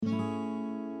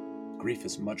grief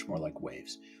is much more like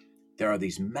waves. There are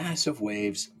these massive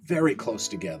waves very close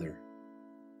together.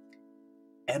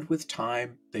 And with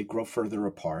time, they grow further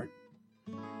apart.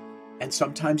 And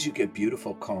sometimes you get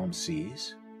beautiful, calm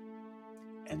seas.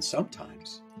 And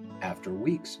sometimes, after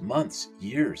weeks, months,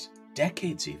 years,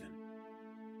 decades even,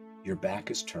 your back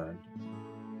is turned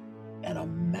and a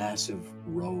massive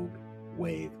rogue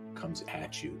wave comes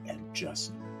at you and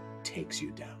just takes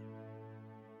you down.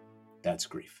 That's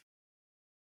grief.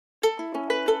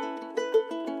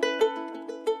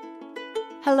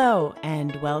 Hello,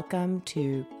 and welcome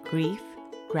to Grief,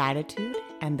 Gratitude,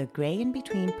 and the Gray in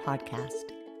Between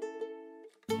podcast.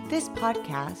 This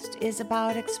podcast is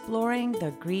about exploring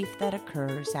the grief that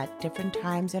occurs at different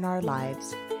times in our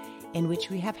lives in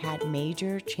which we have had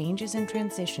major changes and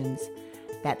transitions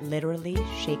that literally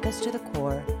shake us to the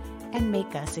core and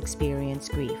make us experience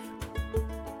grief.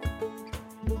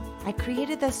 I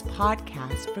created this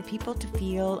podcast for people to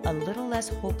feel a little less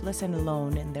hopeless and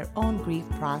alone in their own grief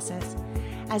process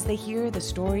as they hear the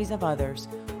stories of others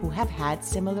who have had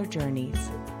similar journeys.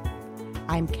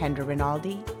 I'm Kendra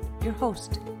Rinaldi, your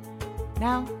host.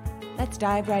 Now, let's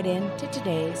dive right into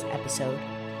today's episode.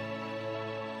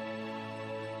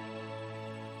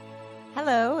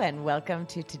 Hello, and welcome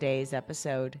to today's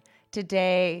episode.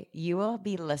 Today, you will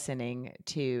be listening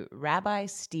to Rabbi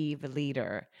Steve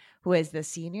Leder, who is the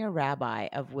senior rabbi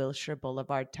of Wilshire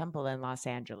Boulevard Temple in Los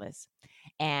Angeles.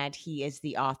 And he is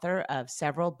the author of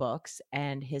several books,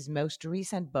 and his most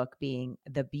recent book being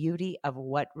The Beauty of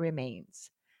What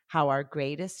Remains, How Our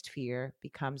Greatest Fear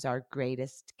Becomes Our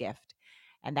Greatest Gift.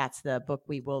 And that's the book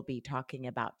we will be talking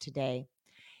about today.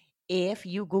 If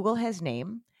you Google his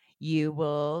name, you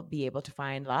will be able to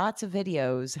find lots of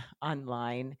videos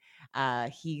online.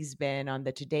 He's been on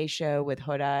the Today Show with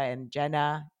Hoda and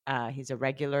Jenna. He's a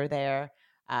regular there.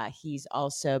 He's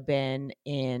also been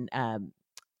in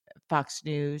Fox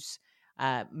News,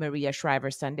 Maria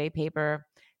Shriver's Sunday paper.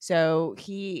 So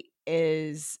he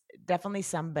is definitely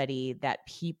somebody that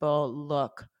people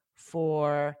look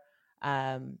for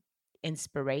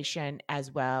inspiration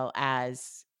as well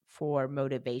as for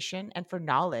motivation and for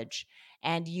knowledge.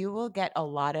 And you will get a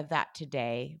lot of that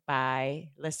today by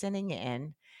listening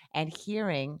in and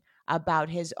hearing about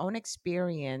his own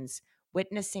experience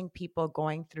witnessing people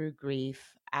going through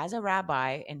grief as a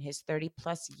rabbi in his 30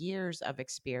 plus years of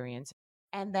experience.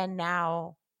 And then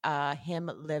now him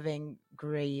living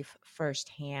grief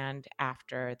firsthand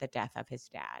after the death of his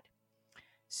dad.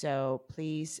 So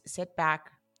please sit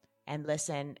back and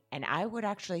listen. And I would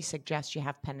actually suggest you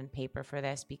have pen and paper for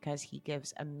this because he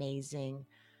gives amazing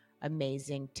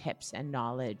tips and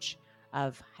knowledge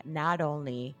of not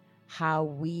only how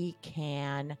we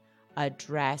can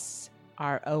address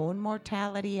our own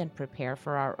mortality and prepare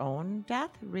for our own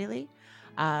death, really,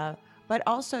 but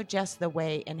also just the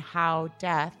way in how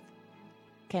death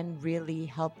can really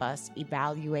help us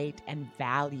evaluate and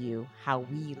value how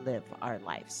we live our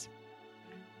lives.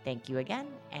 Thank you again,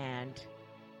 and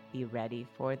be ready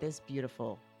for this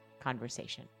beautiful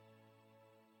conversation.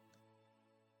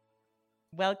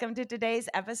 Welcome to today's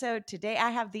episode. Today, I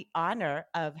have the honor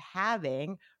of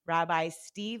having Rabbi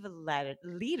Steve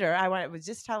Leder. I was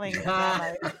just telling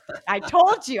Rabbi, I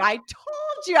told you I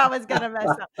was going to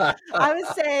mess up. I'm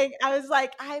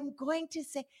going to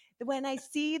say, when I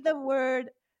see the word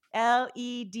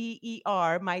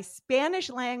Leder, my Spanish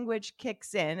language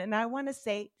kicks in, and I want to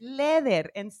say Leder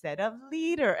instead of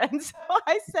leader. And so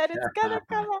I said, it's going to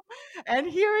come up. And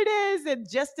here it is. And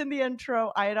just in the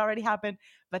intro, I had already happened.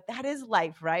 But that is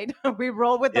life, right? We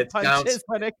roll with the punches.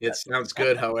 It sounds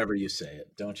good however you say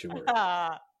it. Don't you worry.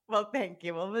 Well, thank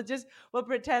you. Well, we'll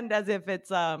pretend as if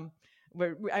it's I'm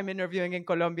interviewing in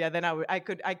Colombia. Then I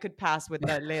could pass with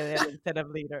the leader instead of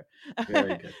leader.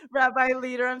 Very good. Rabbi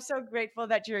Leder, I'm so grateful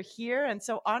that you're here and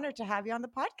so honored to have you on the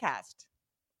podcast.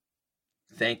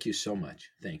 Thank you so much.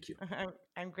 Thank you.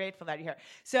 I'm grateful that you're here.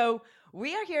 So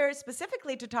we are here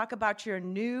specifically to talk about your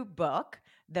new book,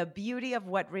 The Beauty of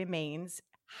What Remains,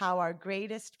 How Our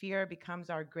Greatest Fear Becomes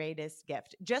Our Greatest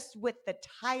Gift. Just with the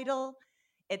title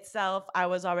itself, I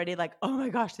was already like, oh my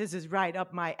gosh, this is right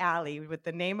up my alley. With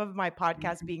the name of my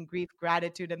podcast being Grief,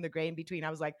 Gratitude, and the Gray in Between, I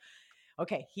was like,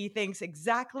 okay, he thinks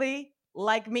exactly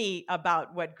like me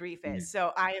about what grief is.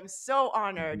 So I am so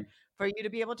honored for you to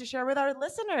be able to share with our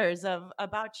listeners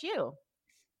about you.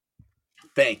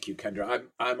 Thank you, Kendra.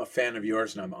 I'm a fan of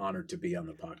yours, and I'm honored to be on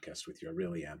the podcast with you. I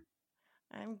really am.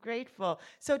 I'm grateful.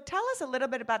 So tell us a little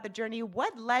bit about the journey.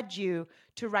 What led you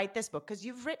to write this book? Because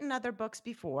you've written other books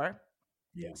before.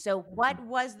 Yeah. So what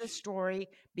was the story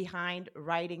behind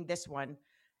writing this one?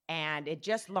 and it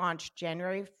just launched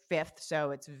January 5th.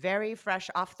 So it's very fresh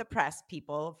off the press,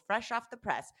 people, fresh off the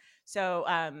press. So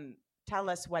tell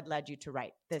us what led you to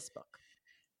write this book.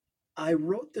 I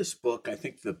wrote this book. I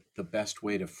think the best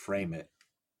way to frame it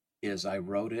is I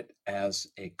wrote it as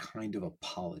a kind of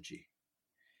apology.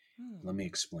 Let me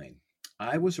explain.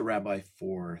 I was a rabbi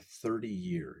for 30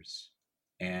 years,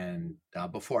 and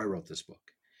before I wrote this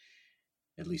book,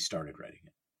 at least started writing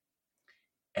it.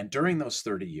 And during those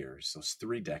 30 years, those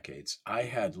 3 decades, I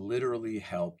had literally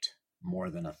helped more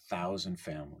than 1,000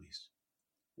 families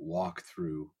walk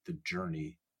through the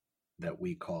journey that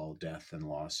we call death and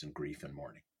loss and grief and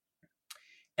mourning.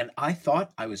 And I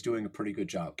thought I was doing a pretty good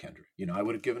job, Kendra. You know, I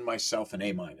would have given myself an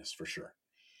A- for sure.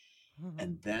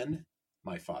 And then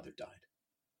my father died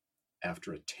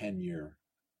after a 10-year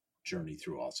journey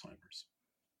through Alzheimer's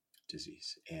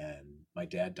disease. And my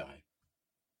dad died.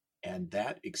 And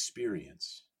that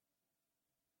experience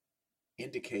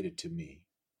indicated to me,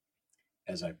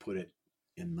 as I put it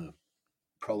in the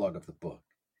prologue of the book,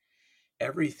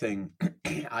 everything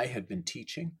I had been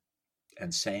teaching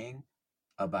and saying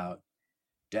about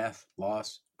death,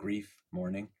 loss, grief,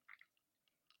 mourning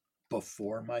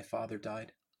before my father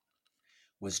died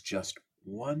was just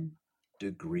 1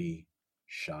 degree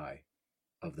shy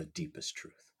of the deepest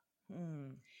truth.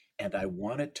 And I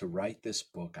wanted to write this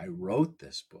book. I wrote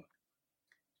this book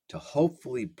to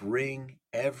hopefully bring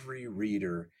every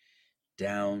reader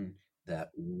down that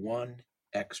 1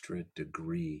 extra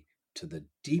degree to the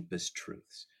deepest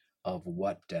truths of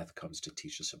what death comes to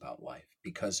teach us about life.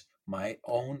 Because my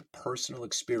own personal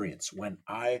experience,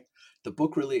 the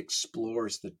book really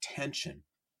explores the tension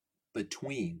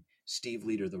between Steve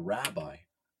Leder, the rabbi,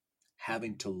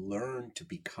 having to learn to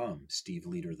become Steve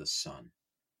Leder, the son.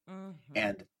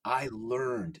 And I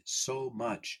learned so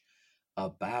much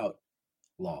about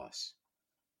loss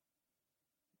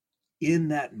in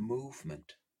that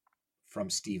movement from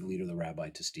Steve Leder, the rabbi,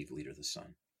 to Steve Leder, the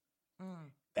son.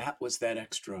 That was that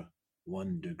extra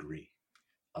 1 degree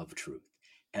of truth.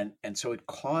 And so it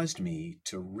caused me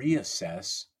to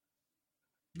reassess,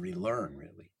 relearn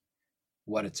really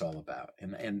what it's all about.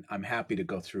 And I'm happy to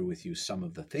go through with you some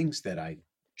of the things that I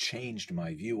changed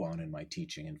my view on in my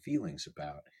teaching and feelings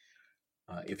about,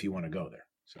 if you want to go there.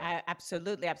 So.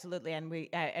 Absolutely, absolutely,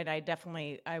 and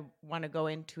I want to go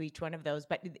into each one of those.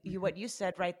 But what you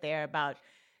said right there about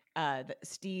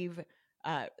Steve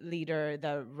Leder,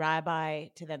 the rabbi,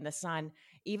 to then the son,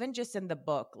 even just in the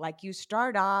book, like you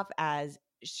start off as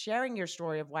sharing your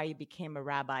story of why you became a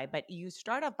rabbi, but you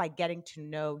start off by getting to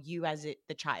know you as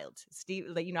the child. Steve,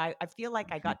 I feel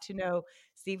like I got to know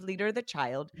Steve Leder, the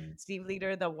child, Steve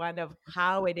Leder, the one of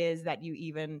how it is that you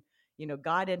even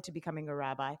got into becoming a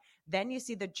rabbi. Then you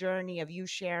see the journey of you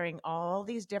sharing all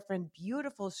these different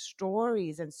beautiful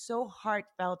stories and so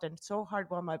heartfelt and so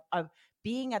heartwarming of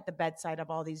being at the bedside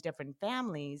of all these different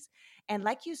families. And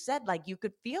like you said, like you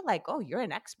could feel like, oh, you're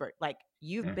an expert. Like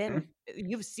you've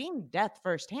seen death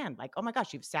firsthand. Like, oh my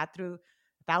gosh, you've sat through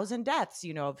 1,000 deaths,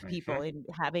 of people in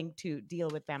having to deal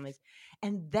with families.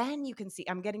 And then you can see,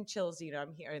 I'm getting chills,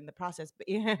 I'm here in the process, but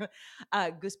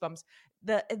goosebumps.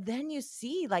 Then you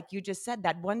see, like you just said,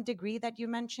 that 1 degree that you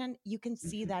mentioned, you can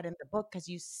see that in the book because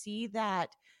you see that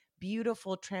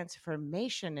beautiful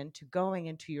transformation into going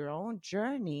into your own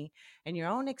journey and your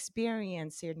own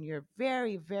experience and your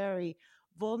very, very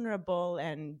vulnerable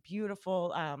and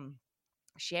beautiful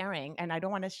sharing. And I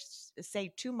don't want to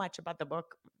say too much about the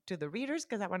book to the readers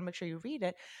because I want to make sure you read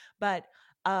it, but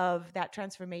of that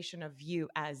transformation of you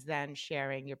as then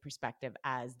sharing your perspective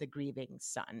as the grieving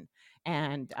son.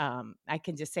 And I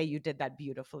can just say you did that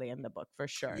beautifully in the book for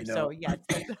sure. So yes.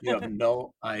 You have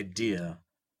no idea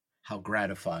how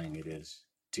gratifying it is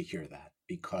to hear that,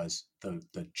 because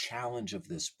the challenge of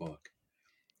this book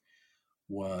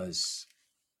was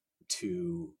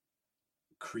to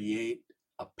create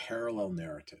a parallel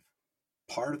narrative.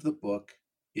 Part of the book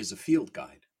is a field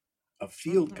guide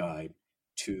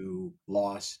to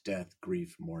loss, death,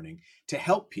 grief, mourning, to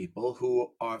help people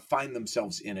who find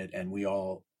themselves in it. And we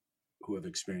all who have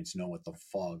experienced know what the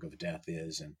fog of death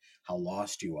is and how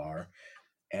lost you are.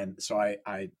 And so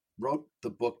I wrote the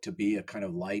book to be a kind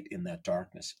of light in that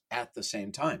darkness at the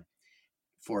same time,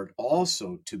 for it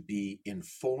also to be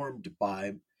informed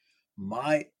by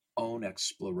my own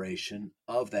exploration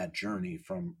of that journey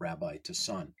from rabbi to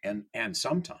son. And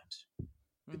sometimes,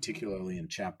 particularly in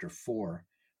chapter 4,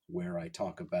 where I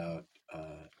talk about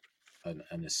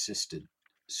an assisted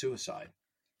suicide.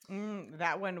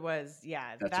 That one was,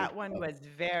 was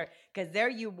very, because there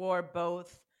you wore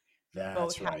both. That's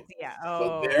both right. hats. Yeah. So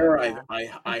Oh, there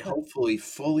yeah. I hopefully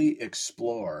fully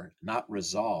explore, not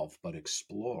resolve, but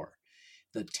explore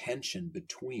the tension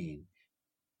between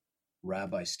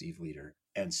Rabbi Steve Leader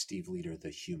and Steve Leader, the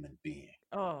human being,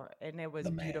 Oh, and it was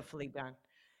the man. beautifully done.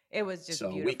 It was just So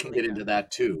we can beautifully get into done.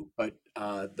 that too. But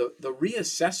the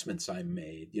reassessments I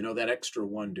made, that extra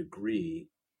 1 degree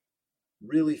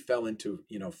really fell into,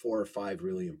 4 or 5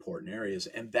 really important areas.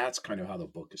 And that's kind of how the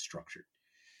book is structured.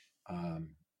 Um,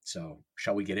 so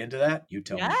shall we get into that? You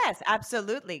tell me. Yes,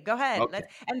 absolutely. Go ahead. Okay.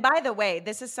 And by the way,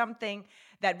 this is something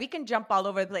that we can jump all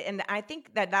over the place. And I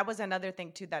think that that was another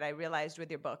thing too that I realized with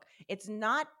your book. It's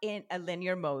not in a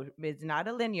linear mode. It's not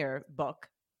a linear book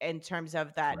in terms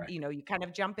of that, Correct. you kind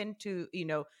of jump into,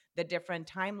 the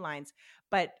different timelines.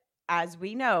 But as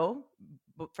we know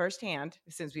firsthand,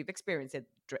 since we've experienced it,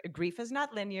 grief is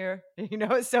not linear,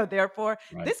 so therefore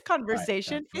Right. this Right.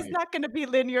 conversation That's is right. not going to be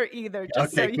linear either,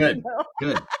 just so Okay, you good, know.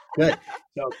 good, good.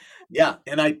 So, yeah,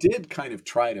 and I did kind of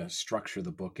try to structure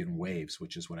the book in waves,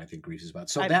 which is what I think grief is about.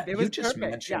 So And that it you was just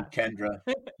perfect. Yeah. mentioned, Kendra,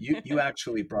 you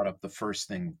actually brought up the first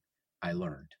thing I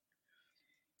learned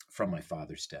from my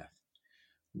father's death,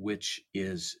 which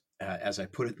is, as I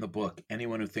put it in the book,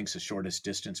 anyone who thinks the shortest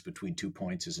distance between 2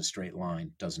 points is a straight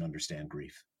line doesn't understand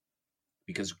grief,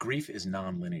 because grief is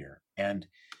nonlinear. And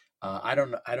I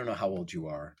don't know how old you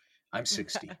are. I'm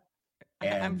 60. I'm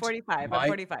And 45. I'm my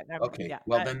 45. okay, Yeah.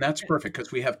 well then that's perfect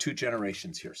because we have 2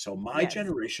 generations here. So my Yes.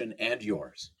 generation and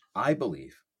yours, I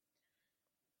believe,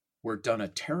 were done a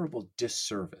terrible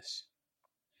disservice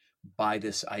by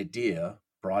this idea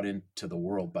brought into the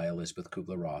world by Elizabeth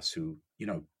Kubler-Ross, who,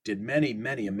 did many,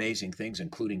 many amazing things,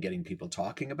 including getting people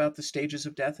talking about the stages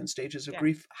of death and stages of Yeah.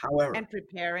 grief. And However,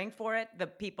 preparing for it, the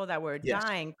people that were yes,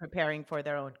 dying, preparing for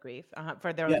their own grief,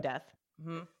 for their own yes. death.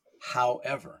 Hmm.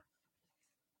 However,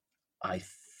 I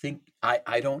think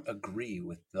I don't agree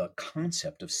with the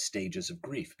concept of stages of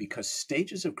grief, because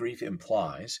stages of grief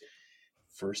implies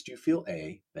first you feel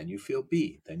A, then you feel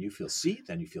B, then you feel C,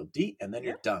 then you feel D, and then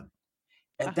you're Yep. done.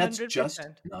 And that's just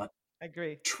 100%. not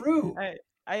Agree. true. I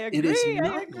I It is agree. I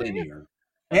not agree. linear.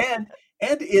 And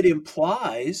it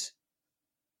implies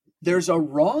there's a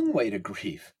wrong way to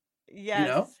grieve, you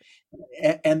know? Yes.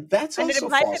 And that's And it also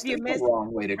implies false. if you There's no miss,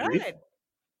 wrong way to grieve. right.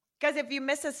 Because if you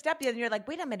miss a step, then you're like,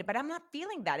 wait a minute, but I'm not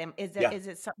feeling that. Yeah, Is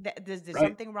it is there right.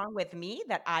 something wrong with me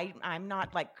that I'm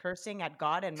not like cursing at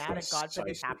God and mad at God for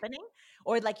this Precisely. happening?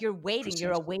 Or like you're Precisely.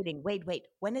 awaiting, wait,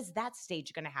 when is that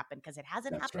stage going to happen? Because it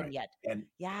hasn't That's happened right. yet. And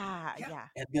Yeah, yeah, yeah.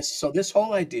 and this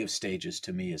whole idea of stages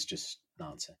to me is just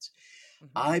nonsense. Hmm.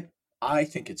 I I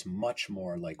think it's much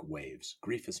more like waves.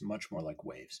 Grief is much more like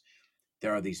waves.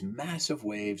 There are these massive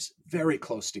waves very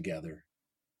close together,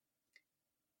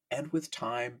 and with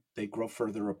time they grow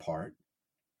further apart.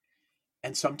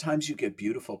 And sometimes you get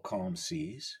beautiful calm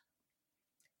seas,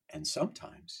 and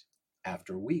sometimes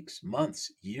after weeks,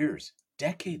 months, years,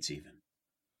 decades even,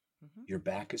 Hmm. your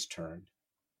back is turned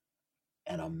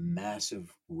and a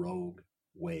massive rogue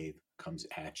wave comes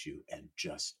at you and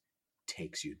just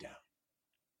takes you down.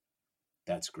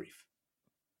 That's grief.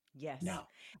 Yes. Now,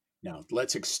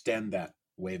 let's extend that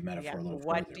wave Yeah. metaphor a little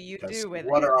What further, do you because do with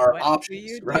what it? are our What do options,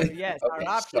 you do? right? Yes, our Okay,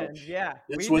 so options. Yeah,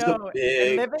 this we was a know. And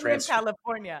big living in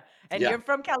California, and yeah, you're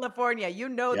from California, you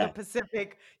know the yeah,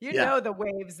 Pacific, you yeah, know the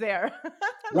waves there.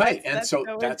 right. And Let's so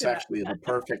go that's into that. actually the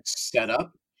perfect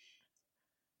setup.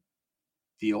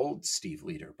 The old Steve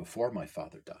Leader, before my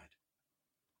father died,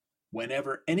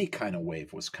 whenever any kind of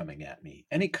wave was coming at me,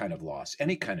 any kind of loss,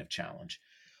 any kind of challenge,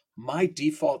 my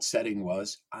default setting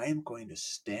was I am going to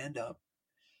stand up.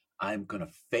 I'm going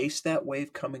to face that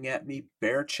wave coming at me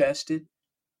bare chested,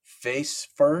 face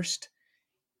first,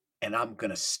 and I'm going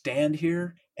to stand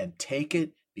here and take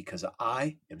it because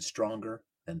I am stronger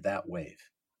than that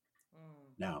wave.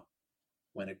 Mm. Now,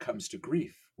 when it comes to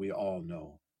grief, we all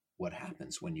know what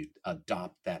happens when you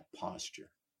adopt that posture.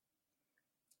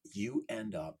 You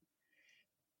end up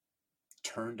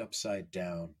turned upside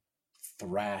down,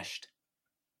 thrashed,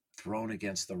 thrown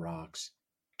against the rocks,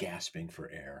 gasping for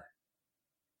air.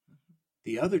 Mhm.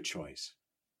 The other choice,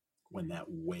 when that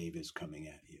wave is coming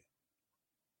at you,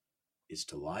 is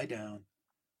to lie down,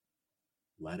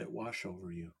 let it wash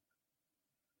over you,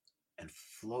 and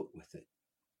float with it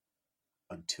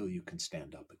until you can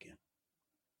stand up again.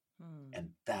 Hmm.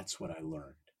 And that's what I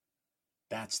learned.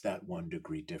 That's that 1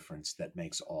 degree difference that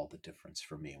makes all the difference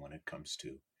for me when it comes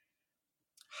to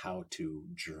how to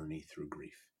journey through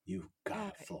grief. You've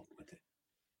got Oh, to float with it.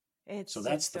 So it's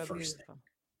that's the so first thing. beautiful.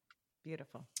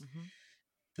 Beautiful. Hmm.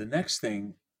 The next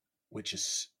thing, which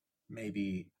is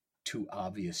maybe too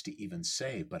obvious to even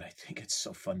say, but I think it's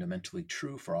so fundamentally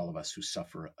true for all of us who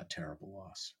suffer a terrible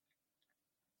loss.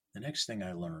 The next thing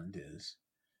I learned is,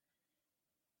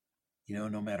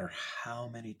 no matter how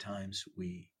many times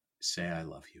we say, I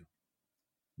love you,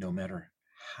 no matter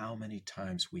how many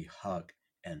times we hug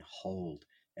and hold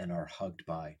and are hugged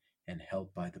by and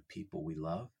held by the people we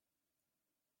love,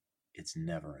 it's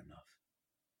never enough.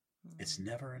 It's Mm.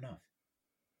 never enough.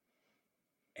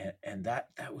 And that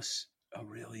was a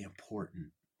really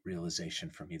important realization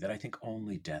for me, that I think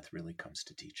only death really comes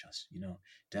to teach us.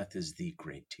 Death is the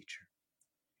great teacher.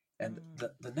 And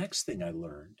Mm. the next thing I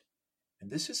learned,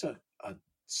 and this is a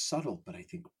subtle but I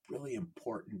think really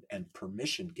important and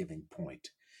permission giving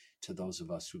point to those of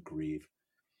us who grieve,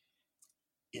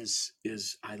 is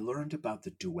I learned about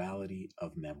the duality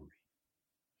of memory.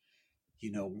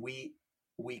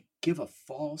 We give a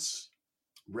false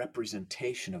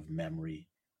representation of memory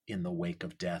in the wake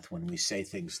of death when we say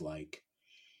things like,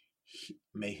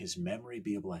 may his memory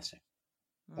be a blessing,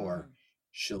 or Mm.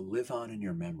 she'll live on in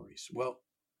your memories. Well,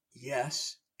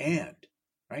 yes, and,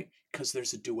 right? Because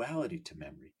there's a duality to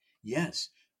memory. Yes,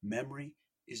 memory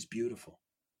is beautiful,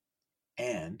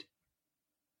 and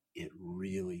it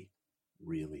really,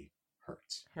 really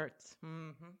hurts. Hurts.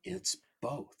 Mm-hmm. It's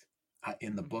both.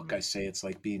 In the book, Mm-hmm. I say it's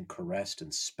like being caressed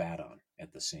and spat on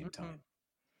at the same Mm-hmm. time.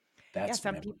 Yeah, That's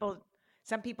memory.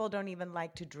 some people don't even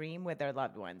like to dream with their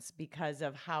loved ones because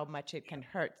of how much it Yeah, can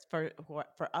hurt.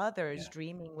 For others, yeah.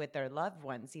 dreaming with their loved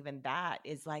ones, even that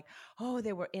is like, oh,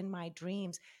 they were in my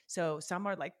dreams. So some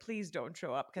are like, please don't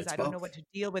show up because It's I don't know what both.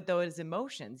 to deal with those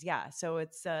emotions. Yeah, so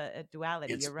it's a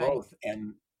duality. It's You're right. both.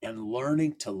 And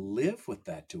learning to live with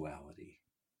that duality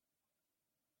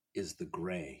is the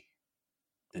gray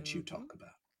that you Mm-hmm. talk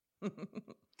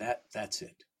about. That's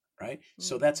it, right?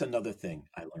 So that's Mm. another thing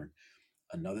I learned.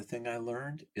 Another thing I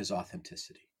learned is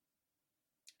authenticity.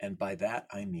 And by that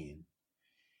I mean,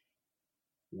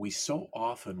 we so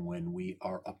often, when we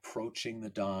are approaching the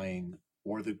dying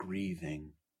or the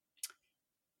grieving,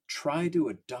 try to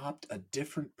adopt a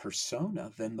different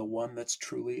persona than the one that's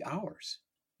truly ours.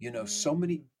 So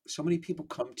many Mm. so many people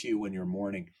come to you when you're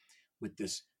mourning with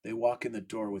this, they walk in the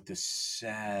door with this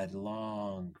sad,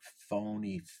 long,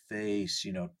 phony face,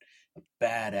 a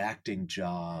bad acting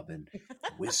job and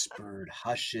whispered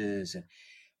hushes,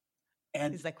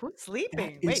 and He's like, who's that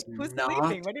sleeping? is Wait, who's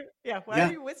sleeping? not, Yeah, why are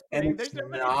yeah, you and whispering? it's There's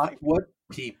nobody not sleeping. what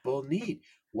people need.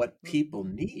 What people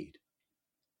Mm-hmm. need,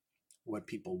 what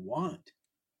people want,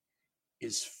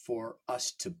 is for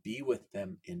us to be with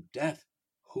them in death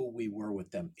who we were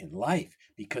with them in life,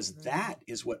 because Mm. that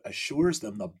is what assures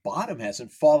them the bottom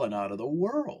hasn't fallen out of the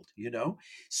world.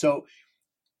 So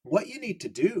what you need to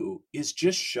do is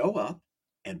just show up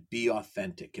and be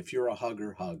authentic. If you're a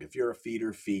hugger, hug. If you're a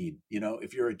feeder, feed.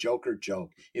 If you're a joker,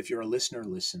 joke. If you're a listener,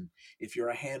 listen. If you're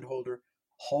a hand holder,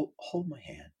 hold my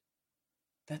hand.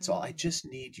 That's all. I Mm. just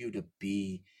need you to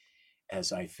be,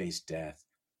 as I face death,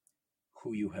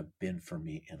 who you have been for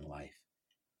me in life.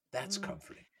 That's Mm.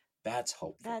 comforting. That's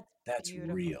hopeful. That's That's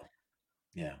beautiful. real.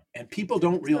 Yeah. And people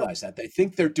don't So, realize that. They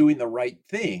think they're doing the right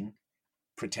thing,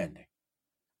 pretending,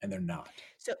 and they're not.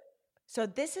 so, so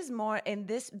this is more in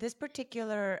this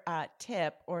particular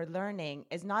tip or learning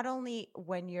is not only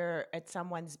when you're at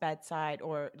someone's bedside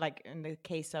or like in the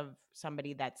case of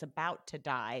somebody that's about to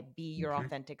die, be your Hmm.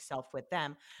 authentic self with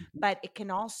them, Hmm. but it can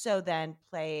also then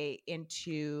play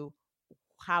into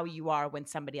how you are when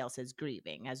somebody else is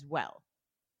grieving as well.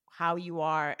 How you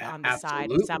are on the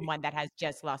side of Absolutely. someone that has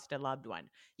just lost a loved one.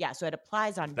 Yeah, so it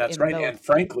applies on That's in right. both And cases.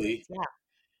 frankly, Yeah.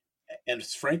 and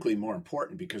it's frankly more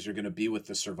important because you're going to be with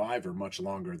the survivor much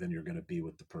longer than you're going to be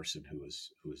with the person who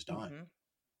is dying. Mhm.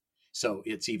 So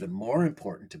it's even more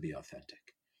important to be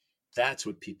authentic. That's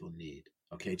what people need.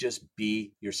 Okay, just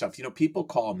be yourself. People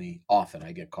call me often.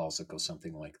 I get calls that go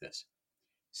something like this: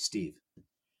 Steve,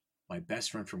 my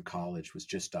best friend from college was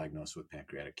just diagnosed with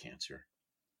pancreatic cancer.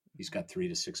 He's Mhm. got 3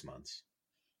 to 6 months.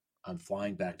 I'm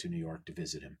flying back to New York to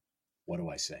visit him. What do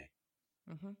I say?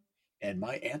 Mhm. And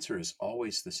my answer is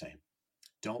always the same: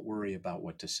 don't worry about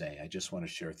what to say. I just want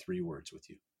to share 3 words with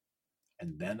you.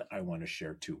 And then I want to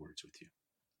share 2 words with you.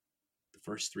 The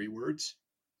first 3 words: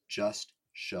 just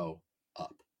show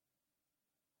up.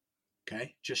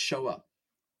 Okay? Just show up.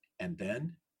 And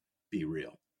then be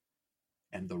real.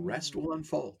 And the rest Mm. will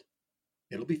unfold.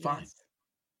 It'll be fine. Yes.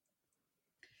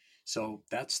 So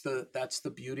that's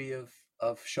the beauty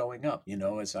of showing up.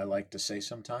 As I like to say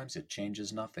sometimes, it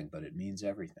changes nothing, but it means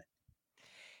everything.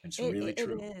 It's really It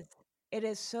true. is. It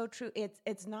is so true.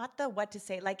 It's not the what to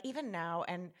say. Like even now,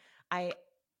 and I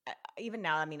even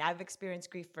now, I mean, I've experienced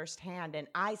grief firsthand, and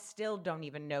I still don't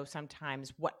even know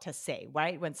sometimes what to say.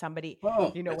 Right when somebody,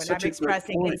 Oh, that's when I'm such a good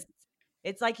expressing, point.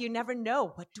 it's like you never know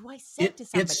what do I say It to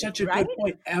it's somebody, such a right? good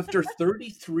point. After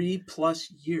 33 plus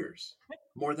years,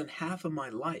 more than half of my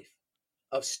life,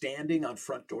 of standing on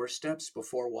front doorsteps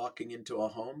before walking into a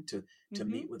home to Mm-hmm.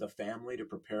 meet with a family to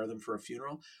prepare them for a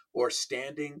funeral, or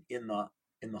standing in the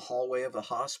hallway of the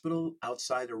hospital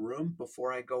outside a room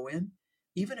before I go in,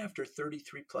 even after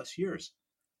 33 plus years,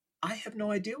 I have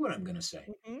no idea what I'm going to say.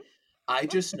 Mm-hmm. I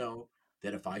just know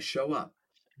that if I show up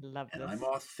Love and I'm this.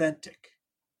 authentic,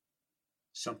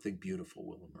 something beautiful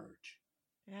will emerge.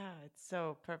 Yeah, it's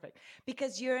so perfect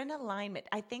because you're in alignment.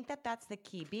 I think that that's the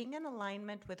key, being in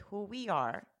alignment with who we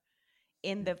are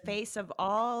in the Mhm. face of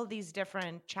all these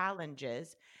different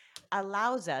challenges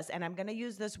allows us, and I'm going to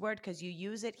use this word because you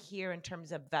use it here in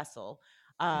terms of vessel,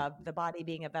 Mhm. the body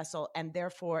being a vessel, and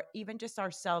therefore, even just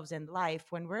ourselves in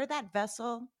life, when we're that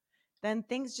vessel, then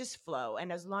things just flow.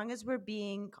 And as long as we're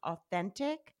being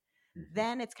authentic, Mhm.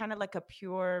 then it's kind of like a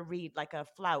pure reed, like a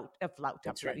That's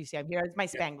flute. right. You see, I'm here. It's my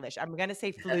Yeah. Spanglish. I'm going to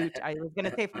say flute. I was going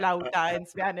to say flauta in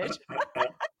Spanish.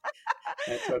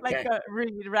 That's Like okay. a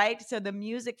reed, right? So the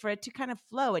music for it to kind of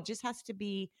flow, it just has to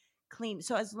be clean.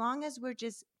 So as long as we're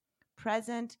just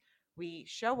present, we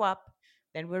show up,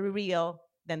 then we're real,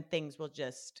 then things will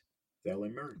just They'll be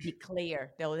emerge.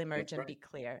 clear. They'll emerge That's and right. be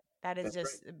clear. That is That's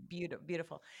right. just beautiful,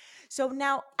 beautiful. So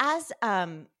now, as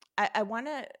I want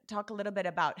to talk a little bit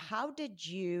about how did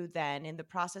you then, in the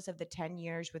process of the 10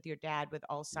 years with your dad with Mhm.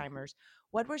 Alzheimer's,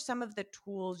 what were some of the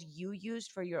tools you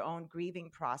used for your own grieving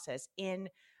process in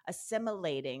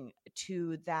assimilating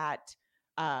to that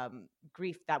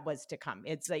grief that was to come?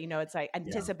 It's like, it's like Yeah.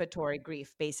 anticipatory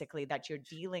grief, basically, that you're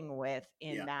dealing with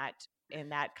Yeah. in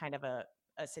that kind of a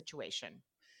situation.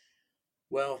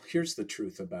 Well, here's the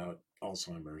truth about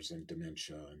Alzheimer's and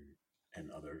dementia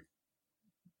and other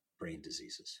brain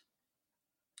diseases.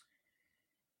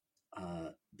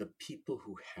 The people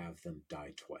who have them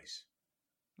die twice.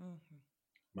 Mhm.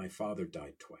 My father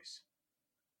died twice.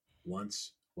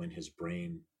 Once when his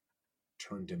brain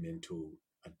turned him into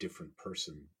a different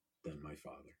person than my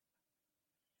father,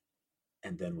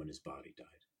 and then when his body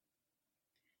died.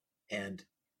 And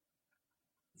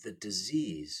the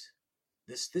disease,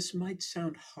 this might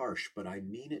sound harsh, but I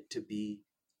mean it to be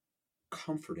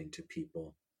comforting to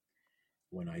people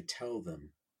when I tell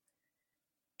them,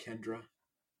 Kendra,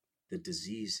 the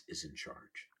disease is in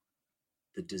charge.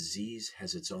 The disease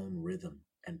has its own rhythm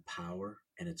and power,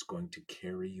 and it's going to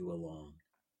carry you along,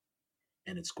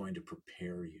 and it's going to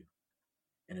prepare you,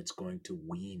 and it's going to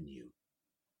wean you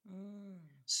Mm.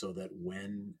 so that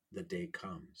when the day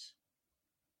comes,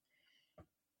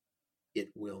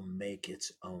 it will make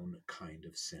its own kind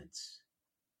of sense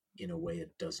in a way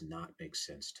it does not make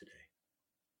sense today.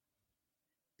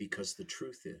 Because the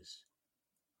truth is,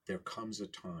 there comes a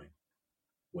time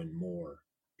when more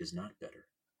is not better,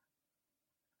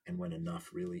 and when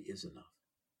enough really is enough.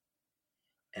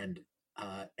 And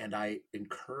I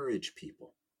encourage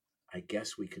people. I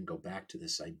guess we can go back to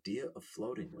this idea of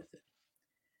floating with it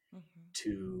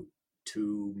Mhm.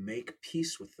 to make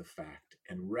peace with the fact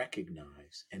and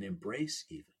recognize and embrace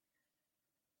even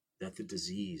that the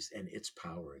disease and its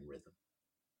power and rhythm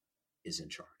is in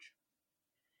charge.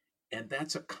 And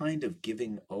that's a kind of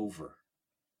giving over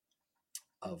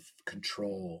of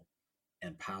control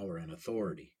and power and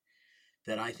authority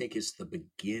that I think is the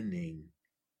beginning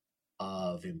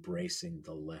of embracing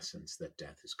the lessons that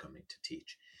death is coming to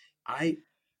teach. I,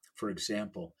 for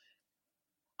example,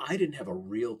 I didn't have a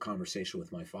real conversation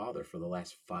with my father for the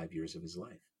last 5 years of his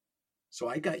life. So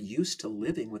I got used to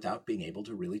living without being able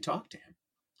to really talk to him,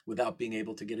 without being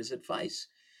able to get his advice,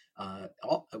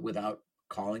 without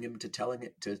calling him to tell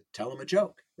him a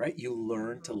joke. Right? You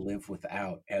learn to Mhm. live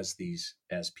without as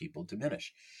people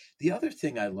diminish. The other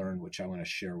thing I learned, which I want to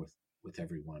share with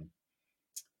everyone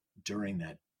during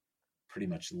that pretty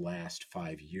much last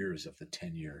 5 years of the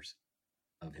 10 years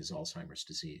of his Alzheimer's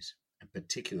disease, and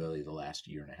particularly the last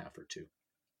year and a half or two,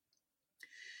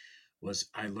 was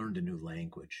I learned a new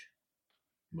language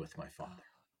with my Oh. father,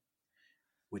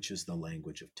 which is the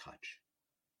language of touch.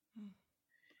 Mm.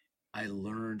 I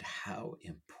learned how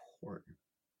important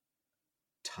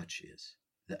touch is,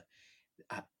 the,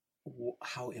 uh,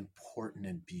 how important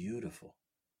and beautiful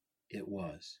it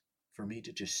was for me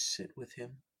to just sit with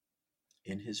him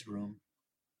in his room,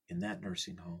 in that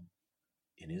nursing home,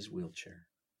 in his wheelchair,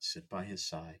 sit by his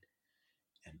side,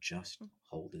 and just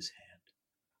hold his hand.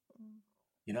 Mm.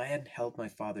 I hadn't held my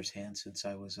father's hand since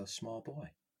I was a small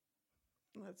boy.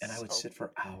 And I That's would so sit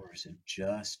for hours and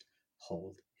just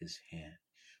hold his hand.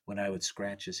 When I would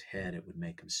scratch his head, it would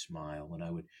make him smile. When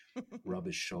I would rub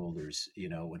his shoulders,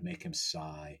 it would make him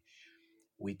sigh.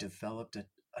 We developed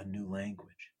a new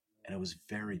language, and it was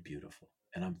very beautiful.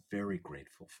 And I'm very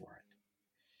grateful for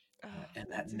it. oh, And that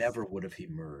that's just never would have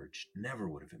emerged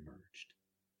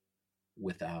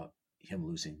without him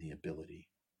losing the ability,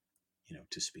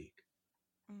 to speak.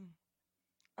 Mm.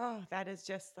 Oh, that is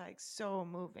just like so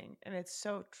moving. And it's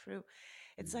so true.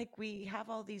 It's Mm. like we have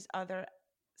all these other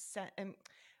and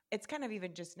it's kind of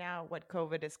even just now what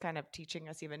COVID is kind of teaching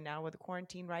us, even now with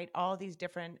quarantine, right? All these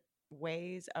different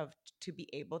ways of to be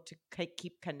able to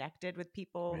keep connected with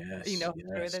people, Yes,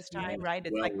 through yes, this time, yes. right?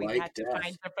 It's Well, like we've like had to death,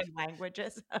 find different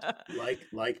languages.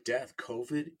 like death,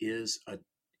 COVID is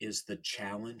the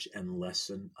challenge and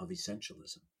lesson of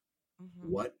essentialism. Hmm.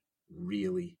 What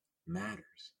really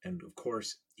matters? And of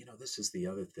course, this is the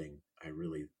other thing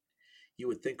you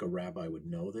would think a rabbi would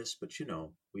know this, but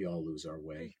we all lose our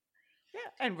way. Yeah,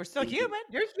 and we're still The human.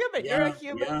 You're human. You're a Yeah,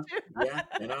 human yeah, too. yeah.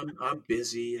 And I'm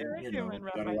busy You're and a human,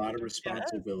 got a Rabbi lot of Peter. Yes.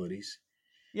 responsibilities.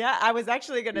 Yeah, I was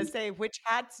actually gonna The- say, which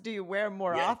hats do you wear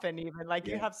more Yeah, often even? Like,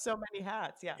 you yeah, have so many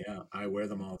hats, yeah. yeah. I wear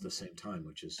them all at the same time,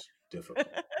 which is difficult.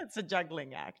 It's a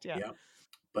juggling act, yeah. Yeah.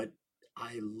 But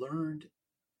I learned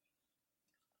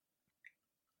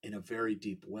in a very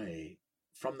deep way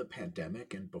from the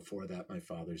pandemic and before that, my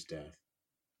father's death,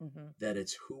 Mhm. that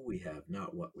it's who we have,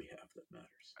 not what we have, that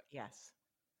matters. Yes.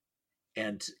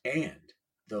 And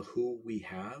the who we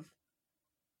have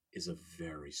is a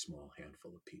very small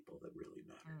handful of people that really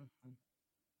matter. Mhm.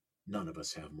 None of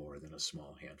us have more than a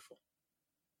small handful.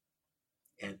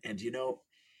 And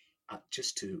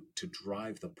just to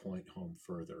drive the point home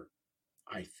further,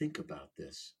 I think about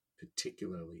this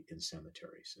particularly in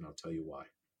cemeteries, and I'll tell you why.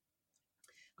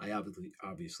 I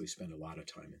obviously spend a lot of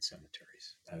time in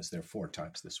cemeteries. I was there 4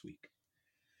 times this week.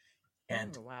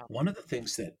 And Oh, wow. one of the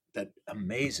things that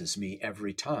amazes me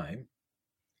every time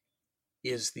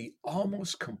is the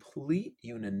almost complete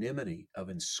unanimity of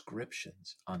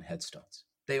inscriptions on headstones.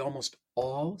 They almost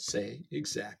all say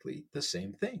exactly the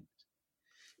same thing.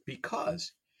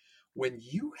 Because when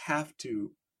you have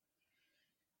to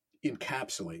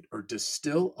encapsulate or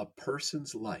distill a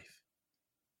person's life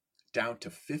down to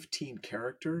 15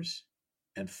 characters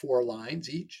and 4 lines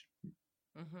each,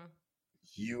 Mhm.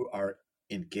 you are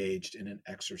engaged in an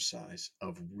exercise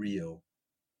of real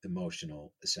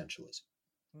emotional essentialism.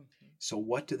 Mhm. So,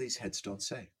 what do these headstones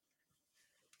say?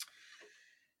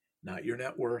 Not your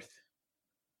net worth,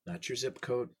 not your zip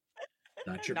code,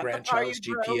 not your Not the car grandchild's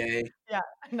you drove. GPA, Yeah,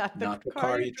 not the not the car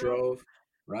car you you drove. drove,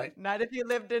 right? Not if you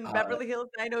lived in Uh, Beverly Hills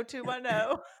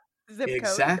 90210 zip code, not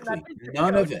exactly. the zip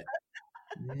None code. of it.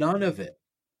 None of it.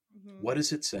 Mhm. What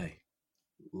does it say?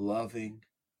 Loving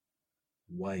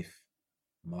wife,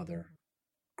 mother, Mhm.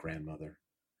 grandmother,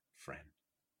 friend.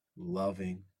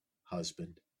 Loving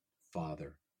husband,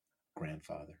 father,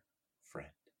 grandfather,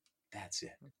 friend. That's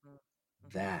it. Mhm.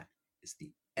 Mhm. That is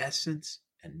the essence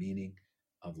and meaning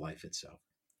of life itself.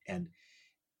 And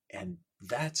and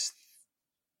that's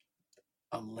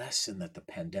a lesson that the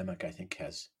pandemic, I think,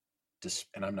 has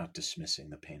and I'm not dismissing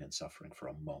the pain and suffering for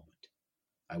a moment.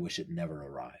 I wish it never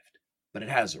arrived, but it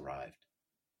has arrived.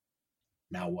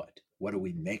 Now what? What do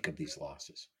we make of these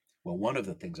losses? Well, one of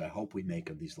the things I hope we make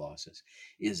of these losses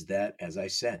is that, as I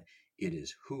said, it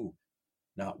is who,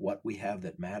 not what we have,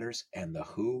 that matters, and the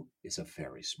who is a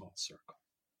very small circle.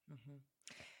 Mhm.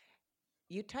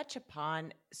 You touch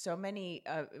upon so many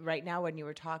right now when you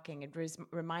were talking. It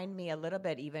remind me a little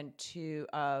bit even too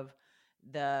of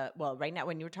right now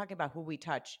when you were talking about who we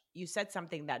touch. You said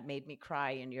something that made me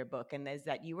cry in your book, and is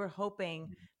that you were hoping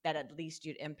Mhm. that at least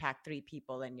you'd impact 3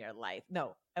 people in your life.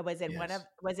 No, Yes, was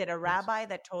it a yes. rabbi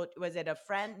that told? Was it a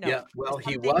friend? No, Yeah, it was well,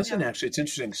 he something. wasn't actually. It's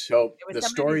interesting. So It was the somebody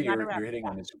who's story not a you're rabbi. hitting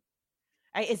on is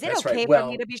Is it that's right. okay for me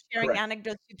Well, to be sharing correct.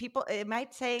 anecdotes to people? Am I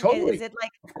saying is Totally. it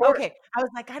like Of course. okay? I was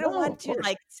like, I don't No, want of to course.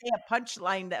 like say a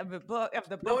punchline of the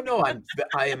No, book. no,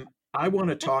 I want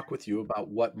to talk with you about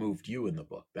what moved you in the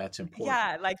book. That's important.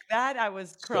 Yeah, like that. I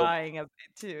was So crying a bit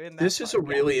too in that this is a part.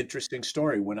 Yeah. really interesting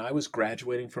story. When I was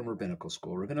graduating from rabbinical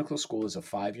school is a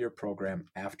 5-year program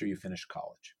after you finish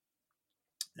college.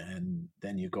 And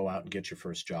then you go out and get your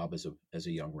first job as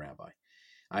a young rabbi.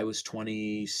 I was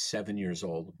 27 years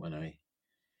old when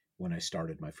I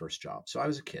started my first job. So I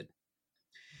was a kid.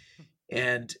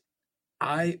 And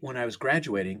when I was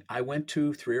graduating, I went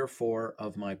to 3 or 4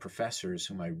 of my professors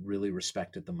whom I really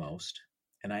respected the most.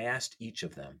 And I asked each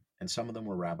of them, and some of them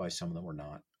were rabbis, some of them were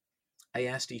not. I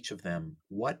asked each of them,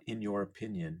 what, in your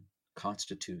opinion,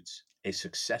 constitutes a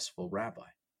successful rabbi?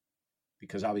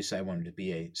 Because obviously I wanted to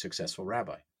be a successful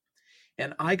rabbi.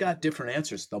 And I got different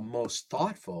answers. The most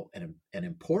thoughtful and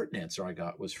important answer I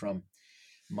got was from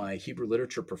my Hebrew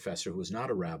literature professor, who was not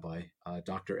a rabbi,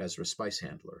 Dr. Ezra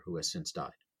Spicehandler, who has since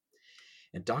died.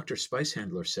 And Dr.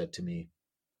 Spicehandler said to me,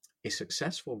 a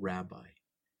successful rabbi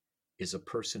is a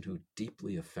person who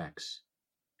deeply affects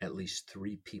at least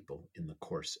 3 people in the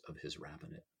course of his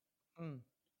rabbinate. Mm.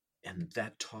 and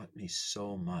that taught me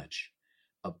so much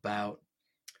about,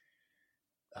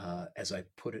 as I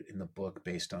put it in the book,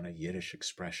 based on a Yiddish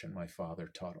expression my father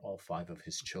taught all five of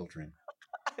his children.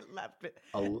 I love it.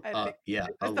 I think Yeah,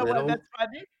 is this the one that's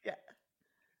funny? Yeah.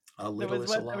 a There little was is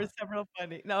a one, there lot. was several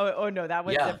funny. No, oh no, that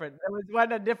was Yeah. different. There was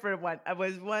one, a different one. I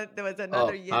was one, there was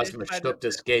another Oh, Yiddish Osma one,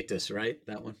 Stuktas Gatus, right?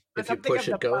 That one. If you something push, of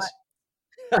the it butt. goes.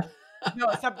 No,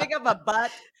 something of a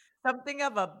butt, something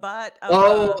of a butt of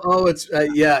Oh, a, it's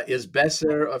yeah, is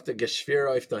besser of the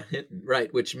Geschwür auf the hinten,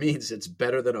 right? Which means it's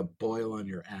better than a boil on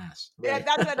your ass, yeah, right?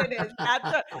 that's what it is.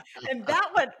 That's what, and that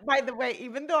one, by the way,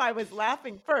 even though I was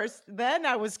laughing first, then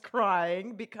I was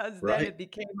crying because then Right. it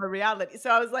became a reality. So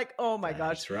I was like, oh my gosh,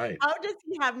 That's right. how does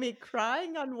he have me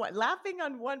crying on one, laughing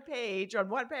on one page, on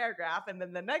one paragraph, and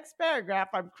then the next paragraph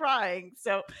I'm crying.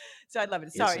 So I love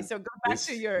it. Sorry. Isn't So go back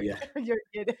to is your yeah. your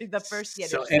the first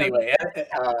So Yiddish. So you anyway,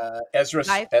 said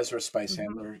life. Ezra Spice Hmm.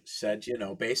 Handler said,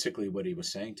 basically what he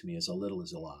was saying to me is a little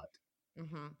is a lot,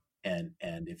 Hmm. and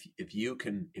if you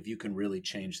can really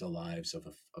change the lives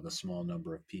of a small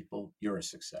number of people, you're a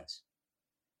success.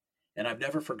 And I've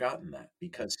never forgotten that,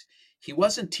 because he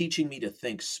wasn't teaching me to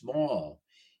think small,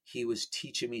 he was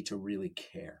teaching me to really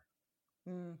care.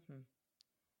 Hmm.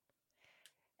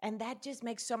 And that just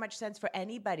makes so much sense for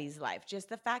anybody's life. Just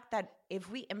the fact that if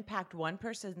we impact one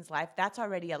person's life, that's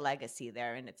already a legacy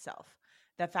there in itself.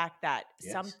 The fact that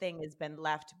Yes. something has been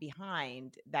left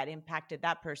behind that impacted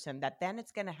that person, that then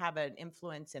it's going to have an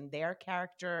influence in their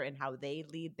character and how they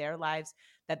lead their lives,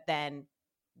 that then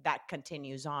that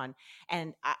continues on.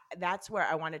 And that's where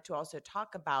I wanted to also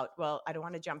talk about. Well, I don't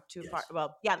want to jump too far. Yes.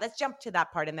 Well, yeah, let's jump to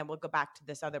that part and then we'll go back to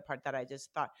this other part that I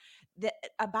just thought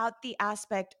about the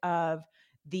aspect of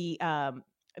the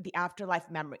afterlife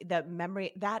memory, the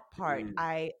memory, that part. Mm,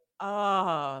 I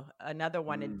Oh, another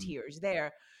one in mm, tears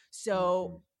there.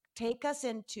 So mhm. take us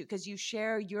into, because you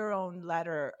share your own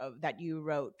letter that you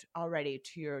wrote already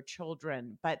to your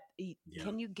children, but Yeah.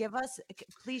 can you give us,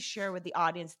 please share with the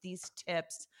audience these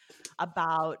tips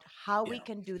about how we Yeah.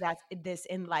 can do this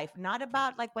in life, not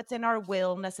about like what's in our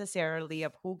will necessarily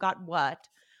of who got what,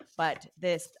 but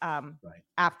this Right.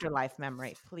 afterlife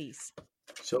memory, please.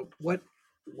 So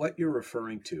what you're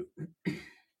referring to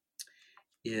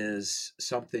is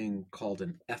something called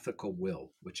an ethical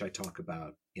will, which I talk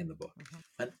about in the book. Mhm.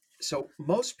 And so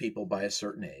most people by a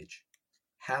certain age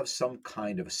have some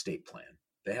kind of estate plan.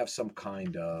 They have some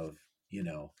kind of, you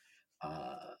know,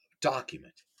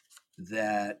 document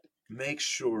that makes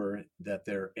sure that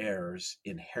their heirs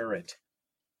inherit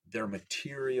their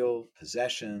material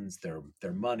possessions,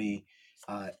 their money,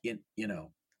 in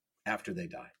after they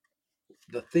die,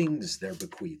 the things they're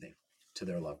bequeathing to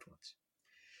their loved ones.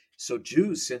 So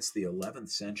Jews since the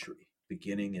 11th century,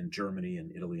 beginning in Germany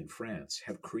and Italy and France,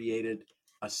 have created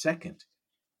a second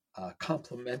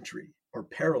complementary or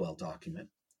parallel document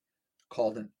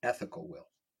called an ethical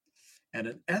will. And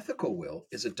an ethical will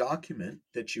is a document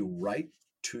that you write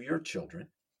to your children,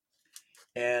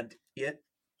 and it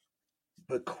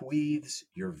bequeaths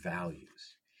your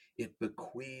values. It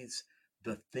bequeaths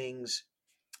the things,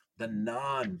 the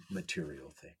non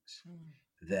material things Mm.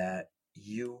 that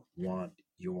you want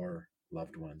your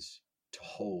loved ones to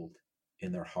hold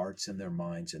in their hearts and their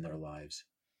minds and their lives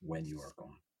when you are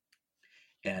gone.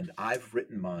 And I've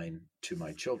written mine to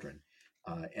my children,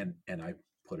 and I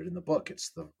put it in the book. It's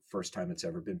the first time it's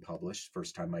ever been published,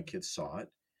 first time my kids saw it.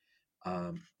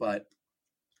 But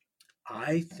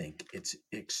I think it's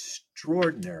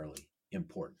extraordinarily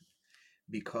important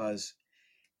because,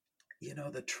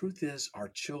 the truth is, our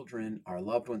children, our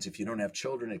loved ones, if you don't have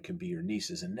children, it can be your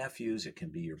nieces and nephews, it can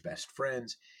be your best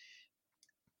friends.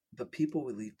 The people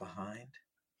we leave behind,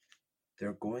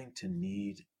 they're going to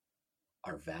need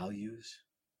our values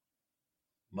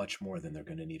much more than they're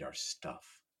going to need our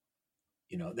stuff.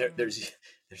 Mm.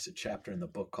 There's a chapter in the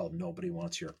book called "Nobody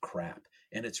Wants Your Crap,"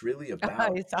 and it's really I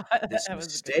about saw this that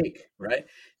was a good one. mistake, right? Uh-huh.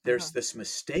 There's this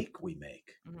mistake we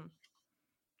make, Mhm.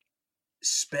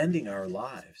 spending our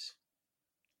lives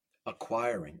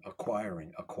acquiring,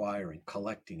 acquiring, acquiring,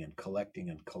 collecting and collecting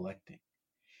and collecting.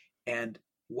 And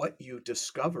what you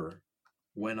discover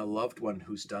when a loved one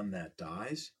who's done that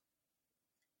dies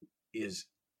is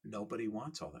nobody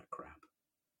wants all that crap.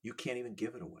 You can't even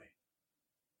give it away.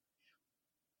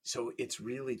 So it's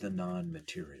really the non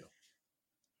material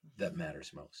that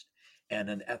matters most. And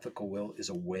an ethical will is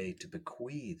a way to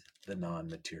bequeath the non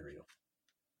material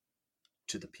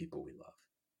to the people we love.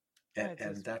 And, That's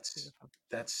and just that's beautiful.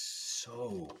 that's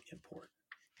so important.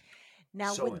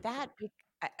 Now, So with that, important.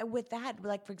 with that,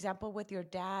 like for example, with your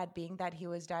dad, being that he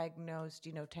was diagnosed,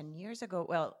 10 years ago.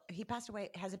 Well, he passed away.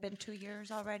 Has it been 2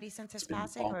 years already since his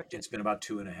passing, or It's just been about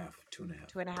two and a half, 2.5.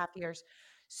 2.5 years?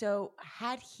 So,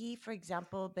 had he, for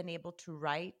example, been able to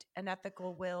write an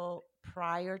ethical will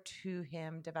prior to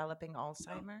him developing No,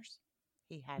 Alzheimer's?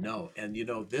 He hadn't. no. And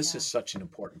this Yeah. is such an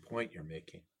important point you're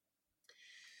making.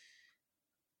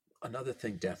 Another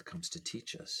thing death comes to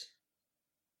teach us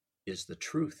is the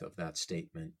truth of that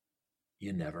statement.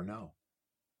 You never know.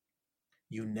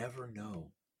 You never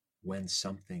know when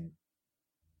something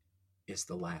is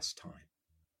the last time.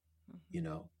 Mhm. You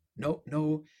know,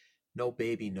 no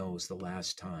baby knows the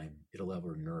last time it'll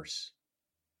ever nurse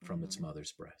from its Mhm.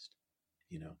 mother's breast.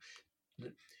 You know,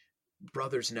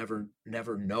 brothers never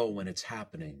know when it's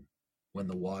happening, when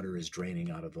the water is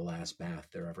draining out of the last bath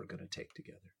they're ever going to take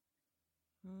together.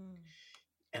 Mm.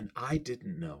 And I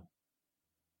didn't know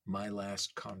my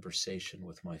last conversation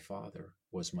with my father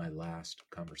was my last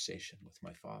conversation with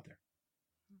my father,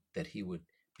 that he would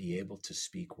be able to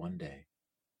speak one day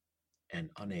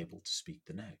and unable to speak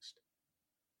the next.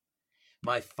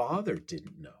 My father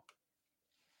didn't know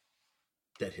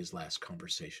that his last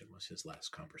conversation was his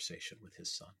last conversation with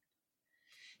his son.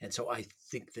 And so I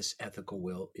think this ethical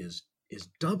will is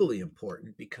doubly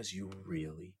important because you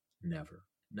really never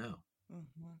know.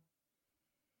 Mhm.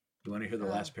 You want to hear the Uh,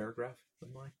 last paragraph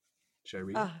of mine? Should I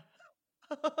read it? uh.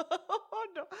 Oh,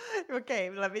 no. Okay,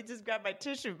 let me just grab my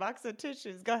tissue, box of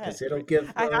tissues. Go ahead. Because it'll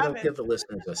give I it'll haven't. give the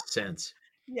listeners a sense.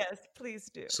 Yes, please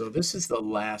do. So this is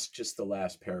just the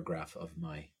last paragraph of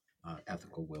my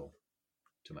ethical will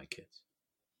to my kids,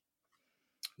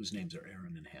 whose names are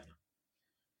Aaron and Hannah.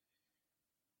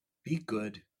 Be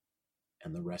good,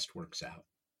 and the rest works out.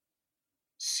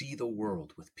 See the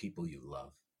world with people you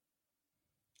love.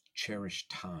 Cherish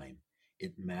time.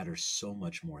 It matters so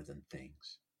much more than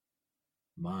things.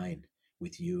 Mine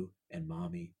with you and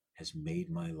mommy has made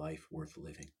my life worth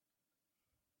living.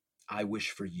 I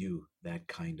wish for you that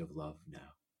kind of love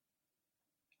now.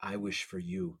 I wish for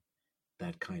you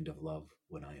that kind of love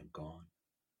when I am gone.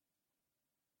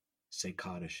 Say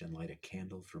Kaddish and light a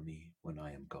candle for me when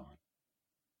I am gone.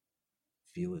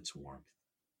 Feel its warmth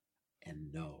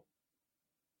and know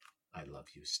I love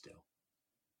you still,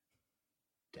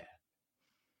 Dad.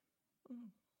 Mm,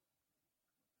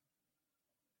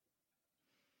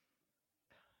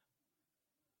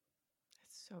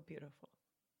 it's so beautiful.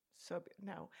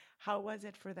 Now, how was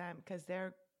it for them? Because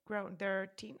they're grown.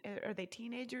 Are they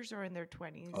teenagers or in their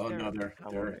 20s? Oh no, They're they're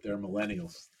how old they're are? they're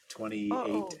millennials, Oh,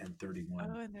 28 oh, and 31.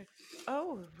 oh, and they're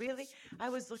really? I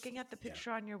was looking at the Yeah.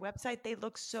 picture on your website. They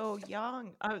look so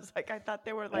young. I was like, I thought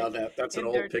they were Well, like that's an in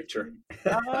old their picture. teens.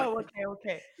 Oh, okay,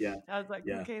 okay. Yeah, I was like,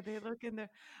 yeah. okay, they look in their.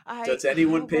 Does How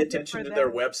anyone pay was it attention for to their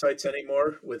them? websites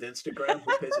anymore with Instagram?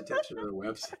 Who pays attention to their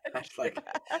website? Like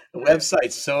the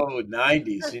website's so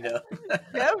 90s, you know?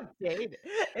 So dated.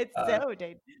 It's Uh, so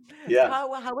dated. yeah, How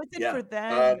was it yeah. for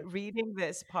them Um, reading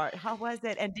this part? How was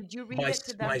it? And did you read my it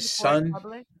to them my before it son,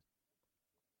 published?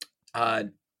 uh,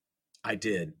 I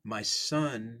did. My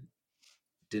son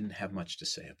didn't have much to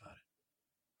say about it.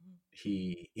 Mm.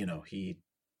 He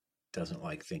doesn't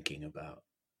like thinking about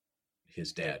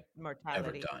his Your dad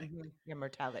ever mortality. dying. Your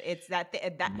mortality. It's that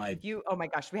My you. Oh my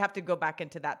gosh, we have to go back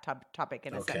into that topic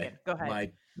in a Okay. second. Go ahead.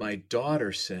 My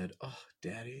daughter said, "Oh,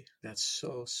 Daddy, that's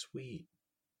so sweet."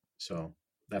 So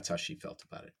that's how she felt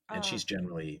about it, and Uh, she's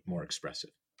generally more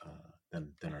expressive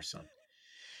than our son.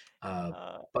 Uh,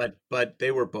 uh, but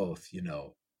they were both,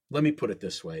 Let me put it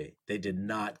this way: they did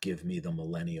not give me the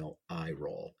millennial eye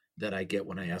roll that I get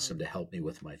when I ask mm. them to help me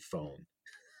with my phone.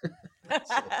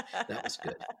 So that was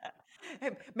good.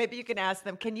 Maybe you can ask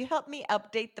them, can you help me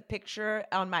update the picture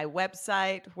on my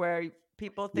website where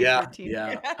people think Yeah, you're teen?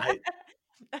 yeah.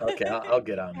 Okay. I'll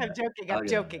get on I'm that. joking. I'll I'm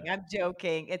get on joking. that. I'm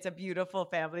joking. It's a beautiful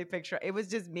family picture. It was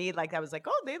just me. Like I was like,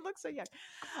 oh, they look so young.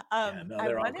 Yeah. No, I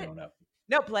they're all wanted grown up.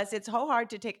 no, plus it's so hard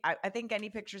to take. I think any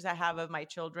pictures I have of my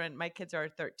children, my kids are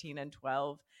 13 and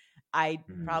 12. I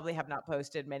Mhm. probably have not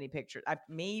posted many pictures. I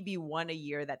maybe one a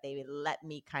year that they let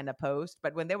me kind of post.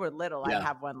 But when they were little, I'd Yeah.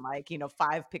 have one like,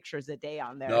 5 pictures a day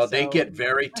on there. No, they So get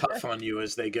very tough on you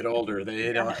as they get older.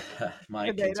 They yeah, don't. My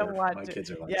they kids don't are want my to.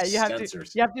 kids are like Yeah,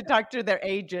 censors. you have to talk to their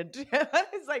agent.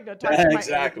 It's like, no, talk to my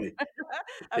agent Exactly.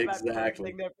 about Exactly.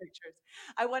 posting their pictures.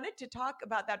 I wanted to talk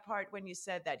about that part when you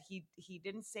said that he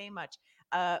didn't say much.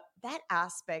 That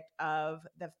aspect of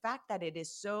the fact that it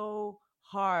is so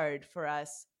hard for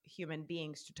us human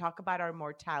beings to talk about our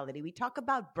mortality. We talk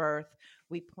about birth,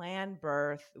 we plan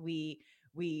birth, we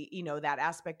that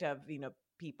aspect of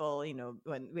people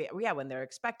when yeah when they're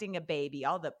expecting a baby,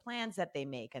 all the plans that they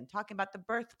make and talking about the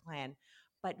birth plan.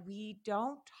 but we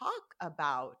don't talk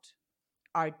about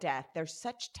our death. There's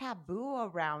such taboo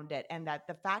around it. And that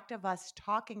the fact of us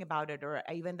talking about it, or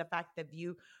even the fact of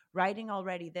you writing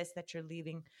already this, that you're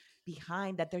leaving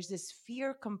behind, that there's this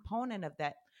fear component of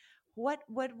that. What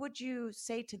would you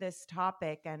say to this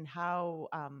topic, and how,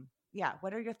 yeah,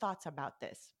 what are your thoughts about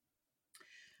this?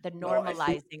 The Well, I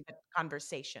think normalizing the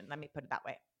conversation. Let me put it that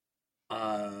way.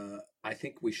 I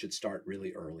think we should start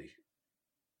really early,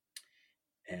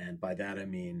 and by that I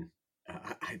mean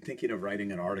I'm thinking of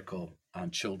writing an article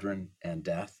on children and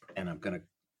death, and I'm going to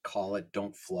call it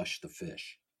 "Don't Flush the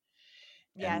Fish."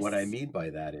 And what I Yes. mean by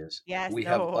that is Yes. we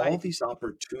have Oh, all these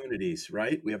opportunities,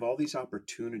 right? We have all these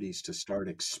opportunities to start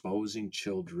exposing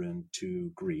children to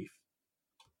grief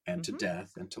and to hmm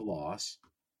death and to loss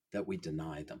that we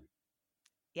deny them.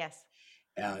 yes.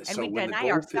 And So we when the deny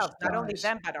goldfish ourselves, not only dies,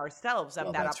 them, but ourselves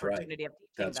of well, that that's right. opportunity of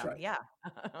teaching That's them. right. Yeah.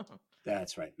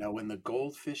 That's right. Now, when the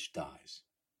goldfish dies,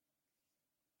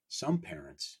 some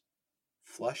parents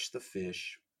flush the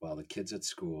fish while the kid's at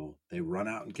school. They run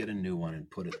out and get a new one and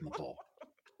put it in the bowl.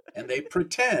 And they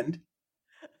pretend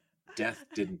death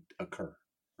didn't occur,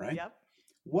 right? Yep.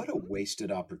 What a hmm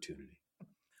wasted opportunity.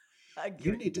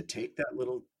 You Agree. need to take that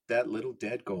little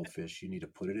dead goldfish, you need to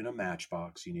put it in a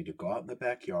matchbox, you need to go out in the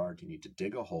backyard, you need to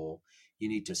dig a hole, you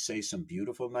need to say some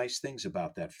beautiful nice things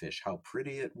about that fish, how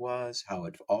pretty it was, how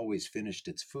it always finished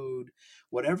its food,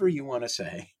 whatever you want to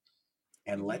say,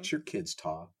 and hmm let your kids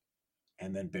talk,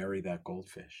 and then bury that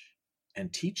goldfish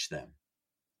and teach them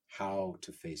how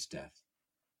to face death,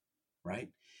 right?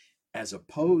 As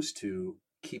opposed to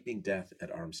keeping death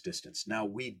at arm's distance. Now,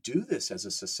 we do this as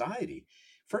a society.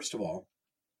 First of all,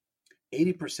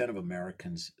 80% of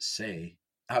Americans say,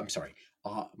 I'm sorry,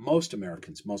 most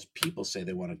Americans, most people say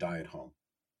they want to die at home.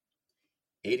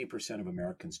 80% of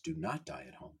Americans do not die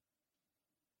at home.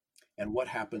 And what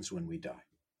happens when we die?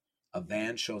 A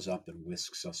van shows up and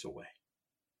whisks us away.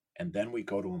 And then we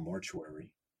go to a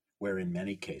mortuary where, in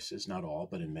many cases, not all,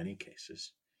 but in many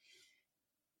cases,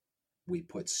 we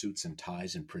put suits and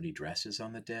ties and pretty dresses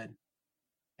on the dead,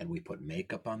 and we put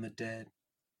makeup on the dead,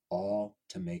 all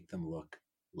to make them look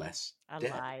less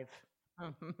dead. Alive.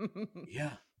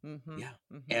 Yeah, hmm yeah.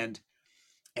 hmm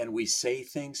And we say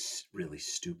things, really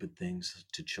stupid things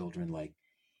to children like,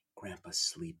 Grandpa's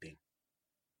sleeping,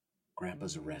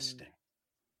 Grandpa's mm resting,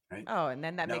 right? Oh, and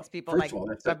then that Now, makes people first like of all,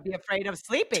 that's a be afraid of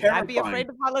sleeping. I'd be afraid terrifying,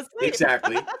 to fall asleep.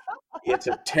 exactly. It's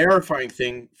a terrifying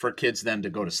thing for kids then to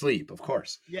go to sleep, of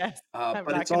course. Yes. I'm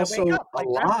But not it's going to wake also up a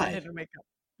like grandpa lie. didn't wake up.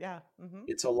 Yeah.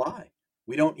 It's a lie.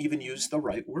 We don't even use hmm the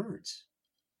right words.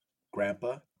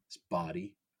 Grandpa's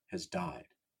body has died,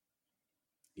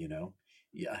 you know?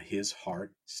 Yeah, his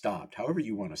heart stopped, however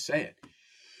you want to say it.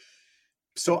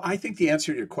 So I think the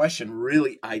answer to your question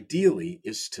really ideally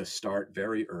is to start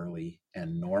very early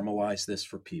and normalize this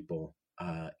for people.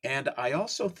 And I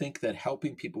also think that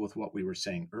helping people with what we were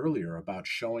saying earlier about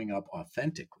showing up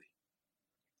authentically.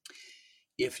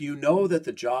 If you know that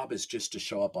the job is just to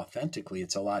show up authentically,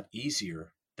 it's a lot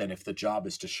easier than if the job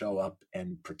is to show up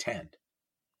and pretend.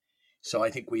 So I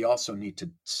think we also need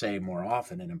to say more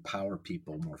often and empower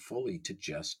people more fully to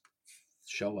just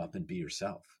show up and be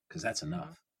yourself, because that's hmm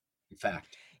enough. In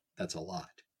fact, that's a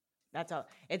lot. That's all.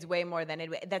 It's way more than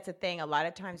it. That's the thing. A lot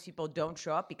of times people don't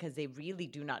show up because they really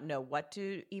do not know what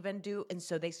to even do. And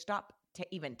so they stop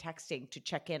even texting to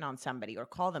check in on somebody or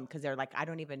call them because they're like, I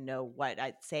don't even know what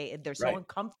I'd say. They're so Right,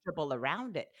 uncomfortable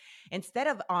around it. Instead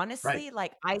of right. honestly,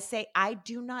 like I say,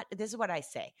 this is what I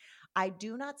say. I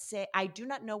do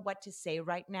not know what to say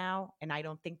right now. And I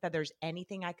don't think that there's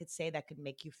anything I could say that could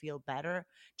make you feel better.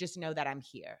 Just know that I'm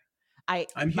here. I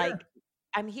I'm like, here.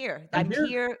 I'm here. I'm I'm here.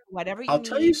 here. Whatever you I'll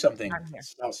tell you need, something, I'm here.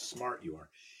 how smart you are.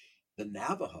 The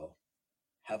Navajo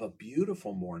have a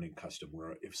beautiful mourning custom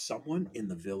where if someone in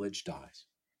the village dies,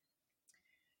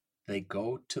 they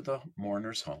go to the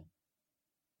mourner's home,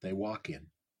 they walk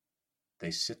in,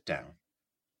 they sit down,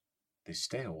 they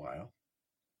stay a while,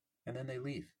 and then they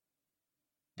leave.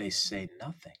 They say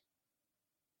nothing.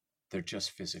 They're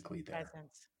just physically there.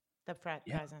 Presence,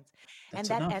 Yeah, presence, and that's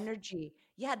that enough. energy.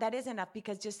 Yeah, that is enough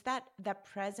because just that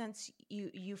presence,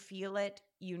 you feel it.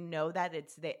 You know that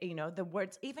it's the the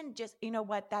words. Even just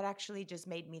what that actually just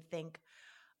made me think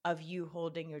of you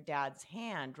holding your dad's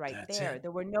hand right That's there. it.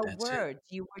 There were no That's it. words.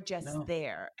 You were just No,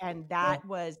 there, and no. that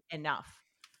was enough.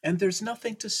 And there's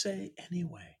nothing to say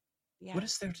anyway. What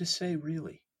is Yes. there to say,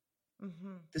 really?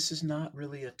 hmm This is not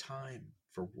really a time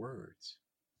for words,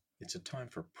 it's a time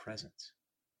for presence.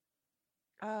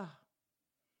 Oh,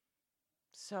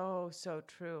 so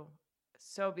true.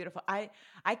 So beautiful. I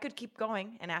could keep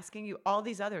going and asking you all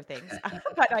these other things,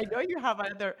 but I know you have I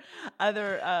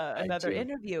another do.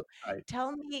 interview. I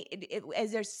Tell me,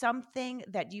 is there something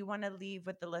that you want to leave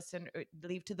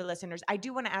to the listeners? I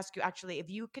do want to ask you actually if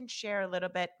you can share a little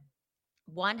bit.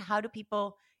 One, how do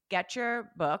people get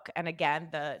your book? And again,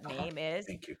 the uh-huh. name is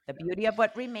Thank you. The Yeah. Beauty of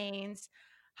What Remains,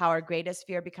 How Our Greatest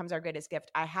Fear Becomes Our Greatest Gift.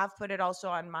 I have put it also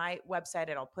on my website,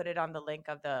 and I'll put it on the link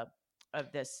of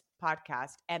this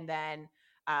podcast. And then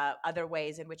other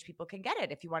ways in which people can get it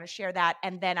if you want to share that.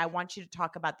 And then I want you to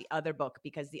talk about the other book,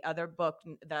 because the other book,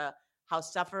 the How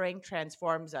Suffering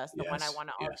Transforms Us, the one I Yes. want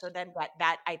to Yes. also then get,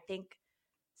 that I think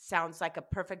sounds like a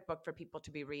perfect book for people to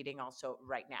be reading also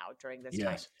right now during this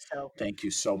time. Yes. So Thank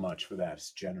you so much for that.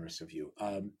 It's generous of you.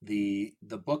 The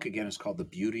book again is called The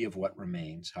Beauty of What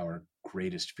Remains: How Our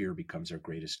Greatest Fear Becomes Our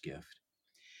Greatest Gift.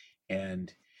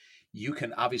 And you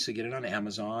can obviously get it on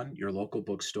Amazon, your local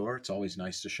bookstore. It's always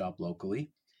nice to shop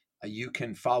locally. You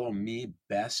can follow me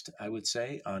best, I would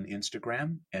say, on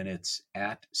Instagram, and it's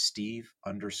at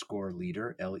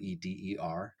Steve_leader,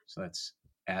 LEDER. So that's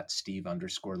at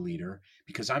Steve_leader,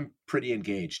 because I'm pretty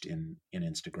engaged in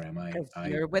Instagram. because I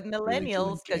you're with really do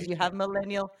millennials, because engage there.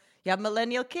 you have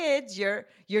millennial kids. You're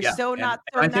Yeah, so and not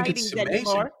so I think it's 90s amazing.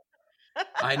 anymore.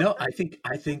 I know. I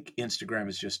think Instagram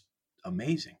is just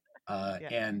amazing, Yeah.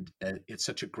 and it's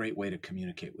such a great way to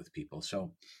communicate with people.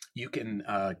 So you can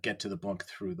get to the book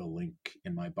through the link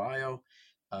in my bio,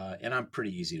 and I'm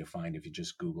pretty easy to find if you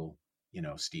just Google,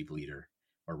 Steve Leader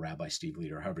or Rabbi Steve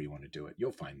Leader, however you want to do it.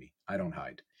 You'll find me. I don't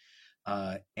hide.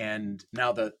 And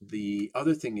now the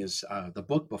other thing is the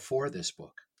book before this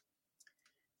book.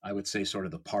 I would say sort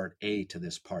of the part A to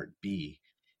this part B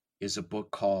is a book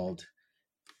called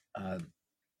uh,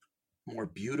 More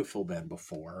Beautiful Than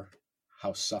Before: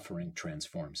 How Suffering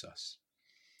Transforms Us.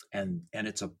 And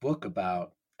it's a book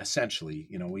about, essentially,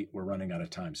 we're running out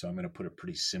of time, so I'm going to put it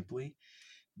pretty simply.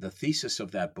 The thesis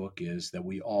of that book is that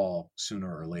we all,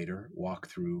 sooner or later, walk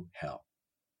through hell.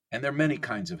 And there are many Mm.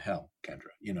 kinds of hell,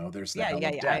 Kendra. There's the Yeah, hell yeah,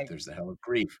 of yeah. death, there's the hell of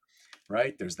grief,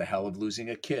 right? There's the hell of losing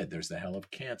a kid, there's the hell of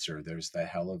cancer, there's the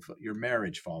hell of your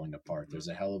marriage falling apart, Mhm. there's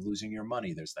the hell of losing your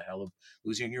money, there's the hell of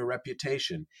losing your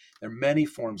reputation. There are many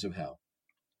forms of hell.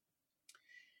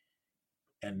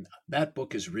 And that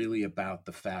book is really about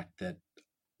the fact that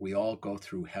we all go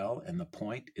through hell, and the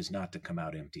point is not to come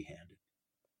out empty-handed.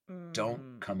 Don't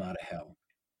Mm. come out of hell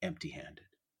empty-handed.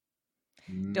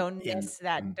 Don't miss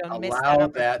that. Don't miss that Allow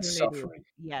that opportunity. suffering.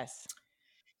 Yes.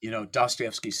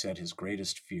 Dostoevsky said his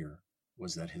greatest fear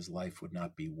was that his life would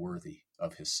not be worthy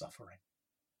of his suffering.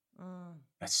 Mm.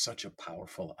 That's such a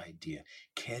powerful idea.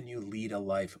 Can you lead a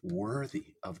life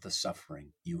worthy of the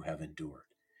suffering you have endured?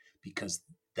 Because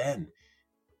then,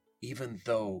 even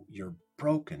though you're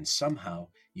broken, somehow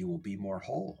you will be more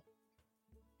whole.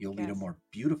 You'll lead a Yes. more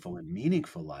beautiful and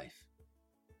meaningful life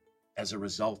as a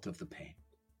result of the pain.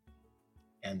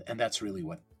 And that's really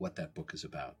what that book is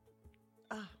about.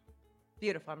 Ah,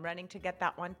 beautiful. I'm running to get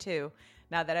that one too.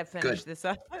 Now that I've Good. finished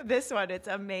this one, it's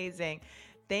amazing.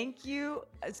 Thank you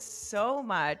so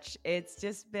much. It's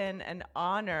just been an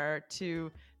honor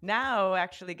to now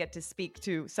actually get to speak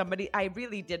to somebody. I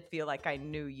really did feel like I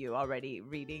knew you already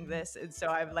reading this. And so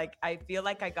I feel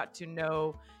like I got to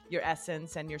know your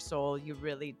essence and your soul. You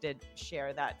really did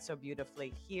share that so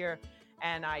beautifully here.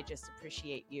 And I just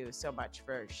appreciate you so much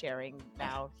for sharing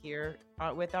now here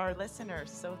with our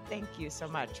listeners. So thank you so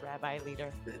much, Rabbi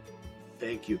Leader.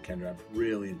 Thank you, Kendra. I've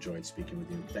really enjoyed speaking with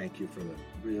you. Thank you for the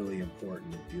really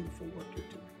important and beautiful work you're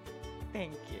doing.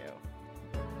 Thank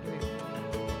you.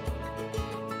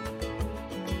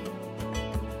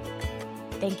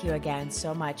 Thank you again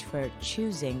so much for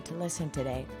choosing to listen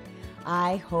today.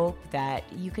 I hope that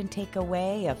you can take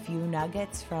away a few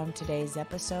nuggets from today's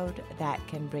episode that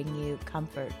can bring you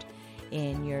comfort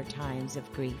in your times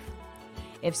of grief.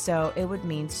 If so, it would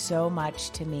mean so much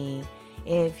to me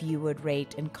if you would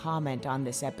rate and comment on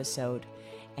this episode.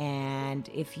 And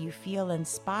if you feel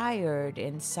inspired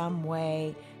in some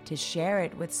way to share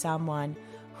it with someone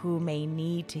who may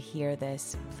need to hear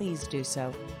this, please do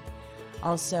so.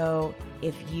 Also,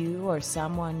 if you or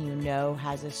someone you know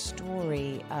has a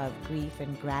story of grief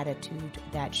and gratitude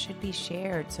that should be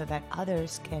shared so that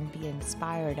others can be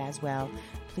inspired as well,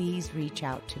 please reach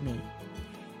out to me.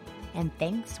 And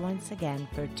thanks once again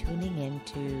for tuning in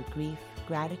to Grief,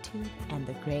 Gratitude, and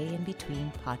the Gray in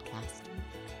Between podcast.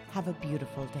 Have a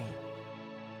beautiful day.